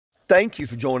Thank you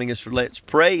for joining us for Let's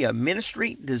Pray, a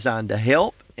ministry designed to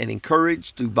help and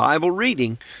encourage through Bible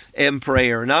reading and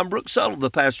prayer. And I'm Brooks Suttle, the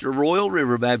pastor of Royal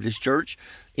River Baptist Church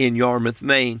in Yarmouth,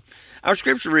 Maine. Our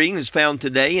scripture reading is found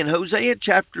today in Hosea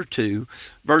chapter 2,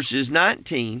 verses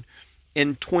 19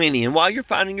 and 20. And while you're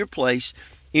finding your place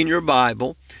in your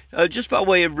Bible, just by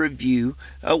way of review,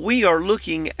 we are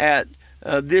looking at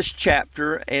this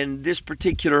chapter and this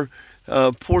particular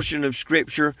portion of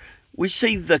scripture. We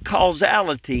see the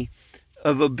causality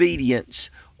of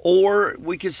obedience, or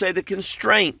we could say the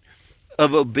constraint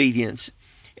of obedience.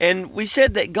 And we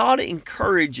said that God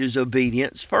encourages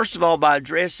obedience, first of all, by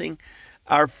addressing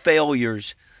our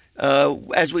failures.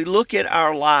 As we look at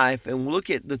our life and look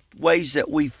at the ways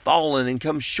that we've fallen and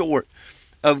come short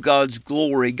of God's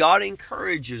glory, God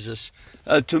encourages us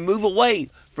to move away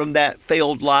from that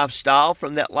failed lifestyle,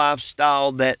 from that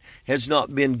lifestyle that has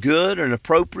not been good and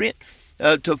appropriate,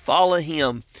 to follow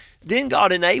Him. Then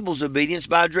God enables obedience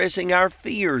by addressing our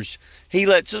fears. He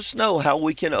lets us know how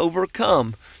we can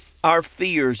overcome our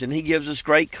fears, and He gives us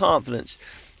great confidence.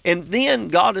 And then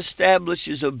God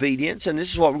establishes obedience, and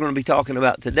this is what we're going to be talking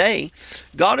about today.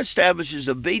 God establishes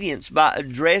obedience by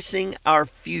addressing our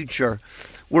future.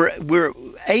 We're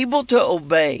able to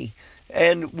obey,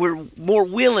 and we're more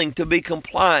willing to be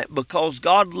compliant because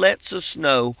God lets us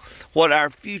know what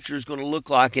our future is going to look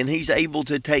like, and He's able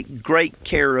to take great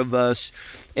care of us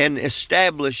and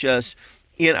establish us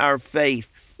in our faith.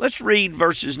 Let's read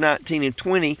verses 19 and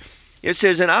 20. It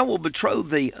says, "And I will betroth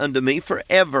thee unto me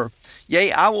forever.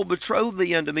 Yea, I will betroth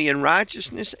thee unto me in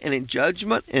righteousness and in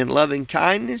judgment and in loving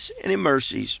kindness and in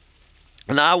mercies.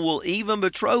 And I will even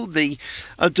betroth thee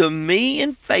unto me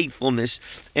in faithfulness,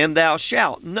 and thou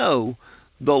shalt know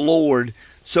the Lord."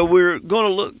 So we're going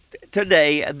to look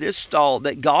today at this thought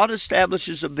that God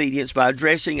establishes obedience by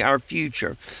addressing our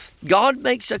future. God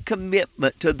makes a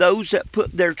commitment to those that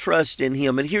put their trust in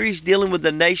Him. And here He's dealing with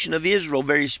the nation of Israel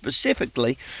very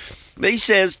specifically. But He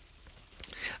says,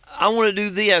 I want to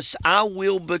do this. I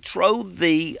will betroth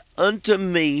thee unto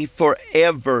me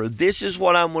forever. This is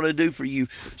what I'm going to do for you.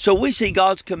 So we see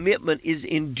God's commitment is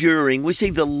enduring. We see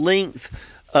the length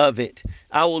of it.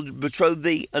 I will betroth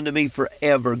thee unto me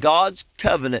forever. God's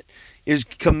covenant, His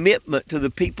commitment to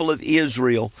the people of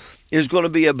Israel, is going to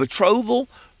be a betrothal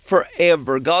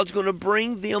forever. God's going to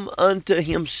bring them unto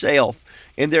Himself,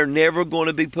 and they're never going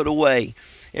to be put away.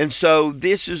 And so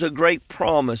this is a great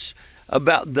promise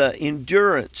about the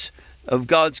endurance of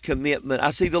God's commitment.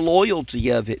 I see the loyalty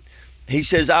of it. He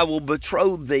says, I will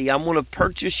betroth thee. I'm going to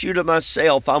purchase you to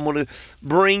myself. I'm going to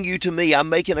bring you to me. I'm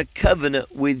making a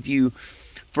covenant with you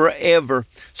forever.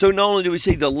 So not only do we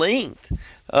see the length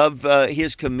of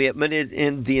His commitment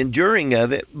and the enduring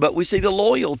of it, but we see the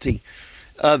loyalty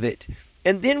of it.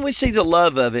 And then we see the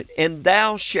love of it. And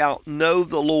thou shalt know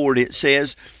the Lord, it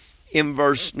says in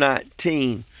verse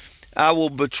 19. I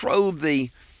will betroth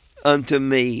thee unto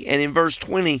me. And in verse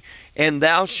 20, and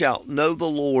thou shalt know the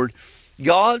Lord.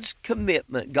 God's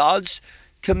commitment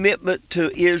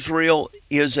to Israel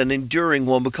is an enduring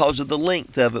one because of the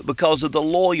length of it, because of the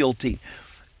loyalty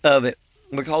of it,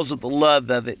 because of the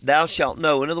love of it. Thou shalt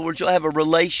know. In other words, you'll have a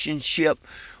relationship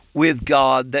with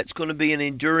God that's going to be an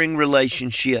enduring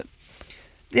relationship.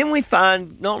 Then we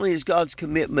find not only is God's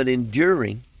commitment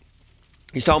enduring,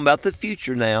 He's talking about the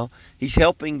future now. He's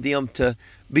helping them to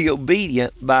be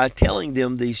obedient by telling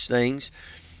them these things.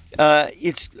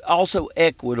 It's also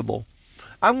equitable.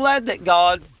 I'm glad that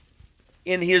God,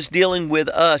 in His dealing with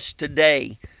us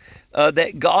today,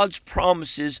 that God's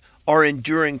promises are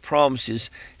enduring promises.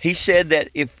 He said that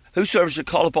if whosoever shall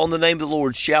call upon the name of the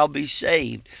Lord shall be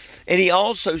saved. And He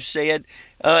also said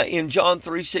in John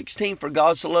 3:16, for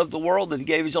God so loved the world that He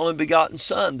gave His only begotten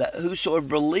Son, that whosoever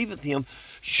believeth Him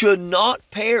should not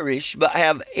perish but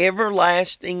have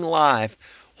everlasting life.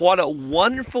 What a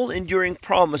wonderful enduring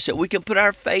promise that we can put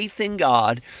our faith in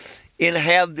God and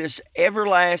have this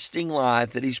everlasting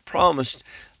life that He's promised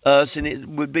us, and it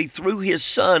would be through His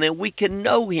Son, and we can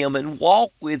know Him and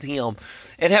walk with Him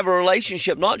and have a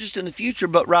relationship not just in the future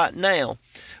but right now.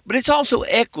 But it's also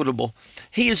equitable.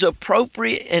 He is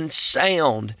appropriate and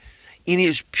sound in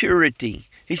His purity.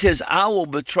 He says, I will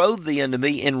betroth thee unto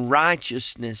me in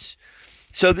righteousness.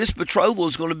 So this betrothal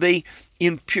is going to be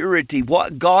in purity.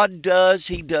 What God does,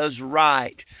 He does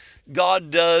right.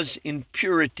 God does in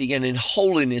purity and in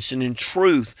holiness and in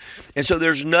truth. And so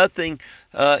there's nothing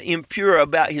impure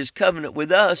about His covenant with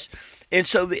us. And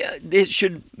so this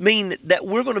should mean that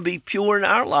we're going to be pure in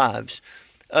our lives.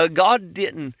 God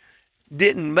didn't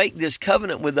didn't make this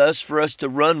covenant with us for us to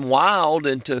run wild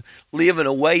and to live in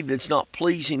a way that's not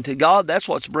pleasing to God. That's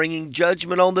what's bringing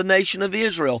judgment on the nation of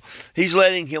Israel. He's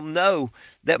letting him know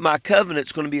that my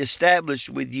covenant's going to be established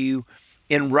with you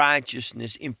in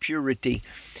righteousness, in purity.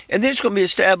 And then it's going to be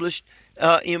established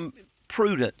in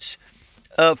prudence,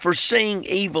 foreseeing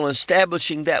evil and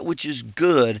establishing that which is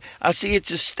good. I see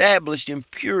it's established in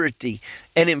purity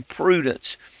and in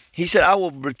prudence. He said, I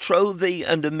will betroth thee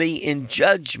unto me in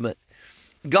judgment.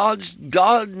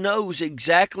 God knows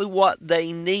exactly what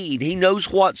they need. He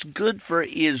knows what's good for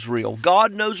Israel.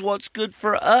 God knows what's good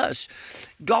for us.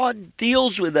 God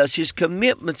deals with us. His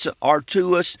commitments are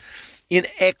to us in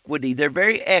equity. They're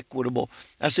very equitable.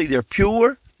 I see they're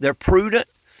pure, they're prudent,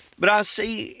 but I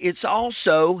see it's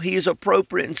also, he is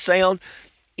appropriate and sound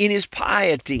in his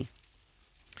piety.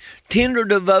 Tender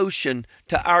devotion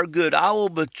to our good. I will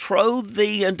betroth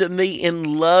thee unto me in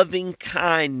loving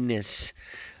kindness.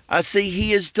 I see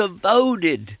he is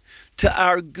devoted to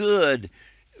our good.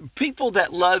 People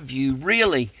that love you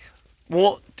really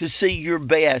want to see your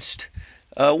best,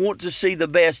 want to see the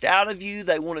best out of you.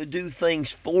 They want to do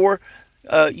things for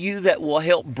you that will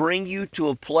help bring you to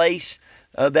a place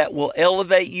that will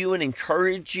elevate you and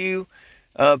encourage you.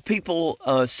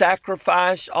 People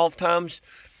sacrifice oftentimes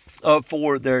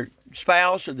for their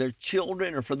spouse or their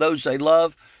children or for those they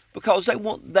love, because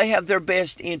they have their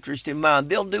best interest in mind.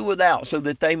 They'll do without so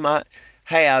that they might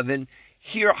have. And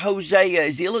here Hosea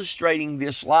is illustrating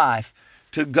this life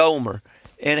to Gomer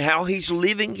and how he's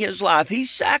living his life.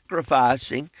 He's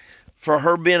sacrificing for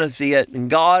her benefit, and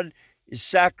God is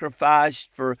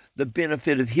sacrificed for the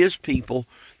benefit of his people.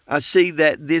 I see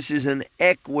that this is an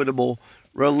equitable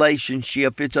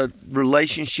relationship. It's a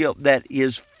relationship that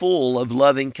is full of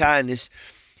loving kindness.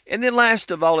 And then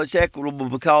last of all, it's equitable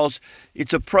because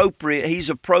it's appropriate. He's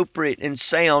appropriate and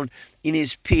sound in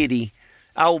his pity.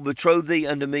 I will betroth thee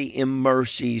unto me in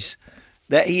mercies.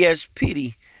 That he has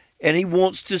pity, and he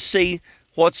wants to see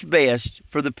what's best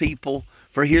for the people,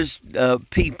 for his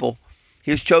people,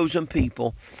 his chosen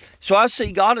people. So I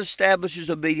see God establishes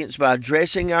obedience by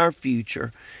addressing our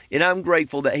future, and I'm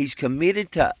grateful that he's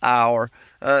committed to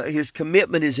his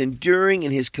commitment is enduring,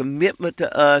 and his commitment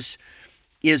to us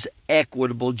is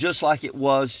equitable, just like it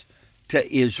was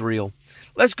to Israel.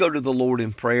 Let's go to the Lord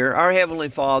in prayer. Our Heavenly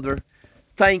Father,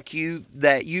 thank you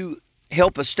that you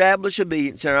help establish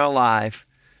obedience in our life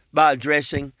by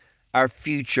addressing our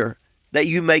future, that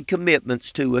you make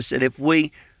commitments to us, that if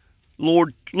we,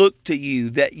 Lord, look to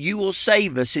you, that you will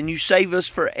save us, and you save us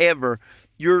forever.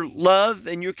 Your love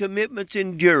and your commitment's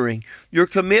enduring. Your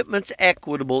commitment's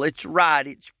equitable. It's right.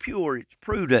 It's pure. It's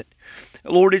prudent.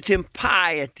 Lord, it's in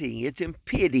piety. It's in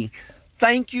pity.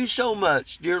 Thank you so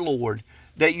much, dear Lord,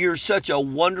 that you're such a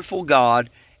wonderful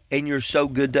God and you're so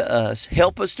good to us.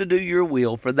 Help us to do your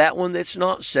will for that one that's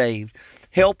not saved.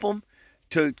 Help them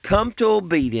to come to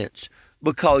obedience,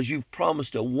 because you've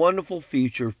promised a wonderful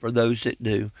future for those that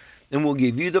do. And we'll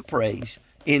give you the praise.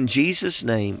 In Jesus'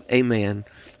 name, amen.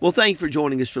 Well, thank you for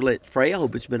joining us for Let's Pray. I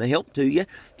hope it's been a help to you. If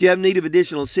you have need of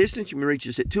additional assistance, you can reach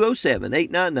us at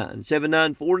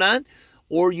 207-899-7949,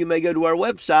 or you may go to our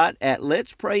website at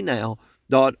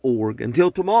letspraynow.org.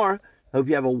 Until tomorrow, hope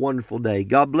you have a wonderful day.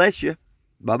 God bless you.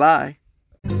 Bye-bye.